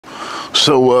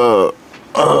So,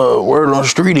 word on the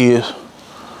street is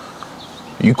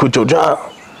you quit your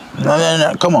job.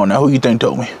 No, come on now, who you think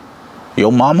told me?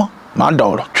 Your mama? My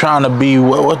daughter. Trying to be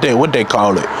what they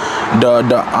call it?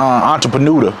 The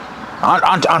entrepreneur.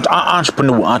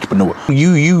 Entrepreneur.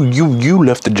 You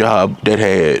left a job that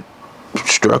had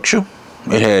structure.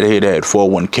 It had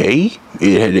 401k.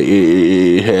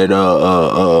 It had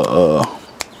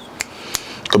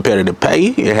competitive pay.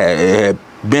 It had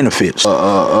benefits,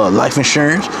 life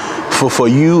insurance for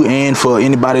you and for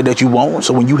anybody that you want.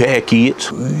 So when you had kids,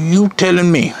 you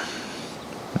telling me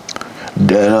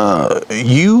that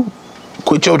you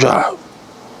quit your job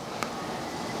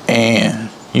and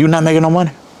you not making no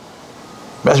money?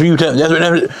 That's what you tell. That's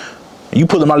what you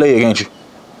pulling my leg, ain't you?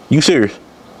 You serious?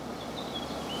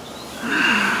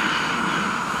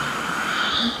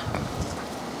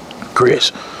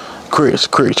 Chris.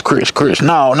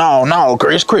 No,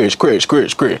 Chris.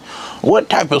 What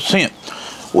type of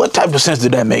sense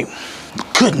did that make?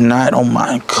 Good night, oh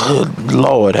my, good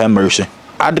Lord have mercy.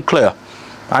 I declare,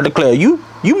 you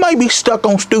might be stuck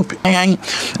on stupid. I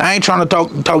ain't trying to talk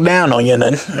down on you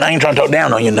nothing.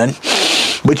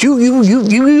 But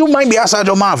you might be outside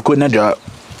your mind for quitting that job.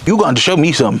 You going to show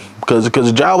me something, cause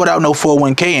a job without no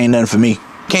 401k ain't nothing for me.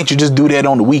 Can't you just do that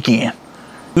on the weekend?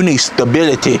 You need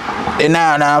stability. And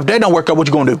now, if that don't work out, what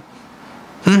you gonna do?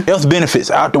 Health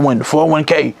benefits out the window.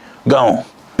 401k gone.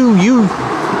 All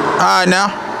right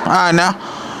now.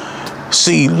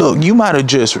 See, look, you might have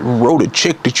just wrote a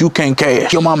check that you can't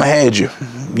cash. Your mama had you.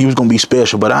 You was gonna be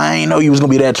special, but I ain't know you was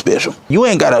gonna be that special. You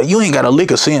ain't got a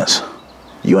lick of sense.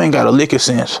 You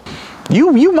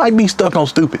might be stuck on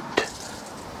stupid.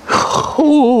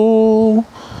 Oh,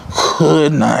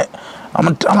 good night. I'm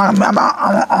gonna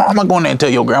go in there and tell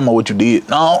your grandma what you did.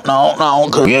 No,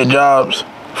 cause you had jobs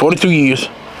 42 years,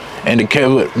 and it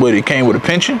came with a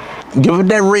pension. Give it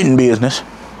that written business,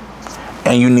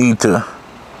 and you need to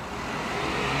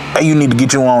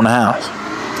get your own house.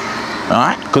 All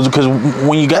right, cause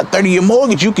when you got 30-year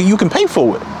mortgage, you can pay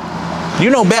for it. You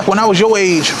know, back when I was your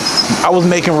age, I was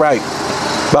making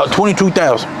about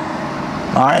 $22,000.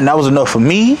 All right, and that was enough for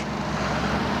me,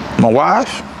 my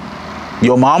wife,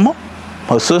 your mama,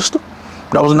 her sister.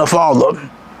 That was enough for all of them.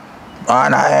 All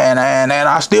right, and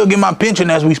I still get my pension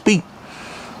as we speak.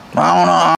 I don't know.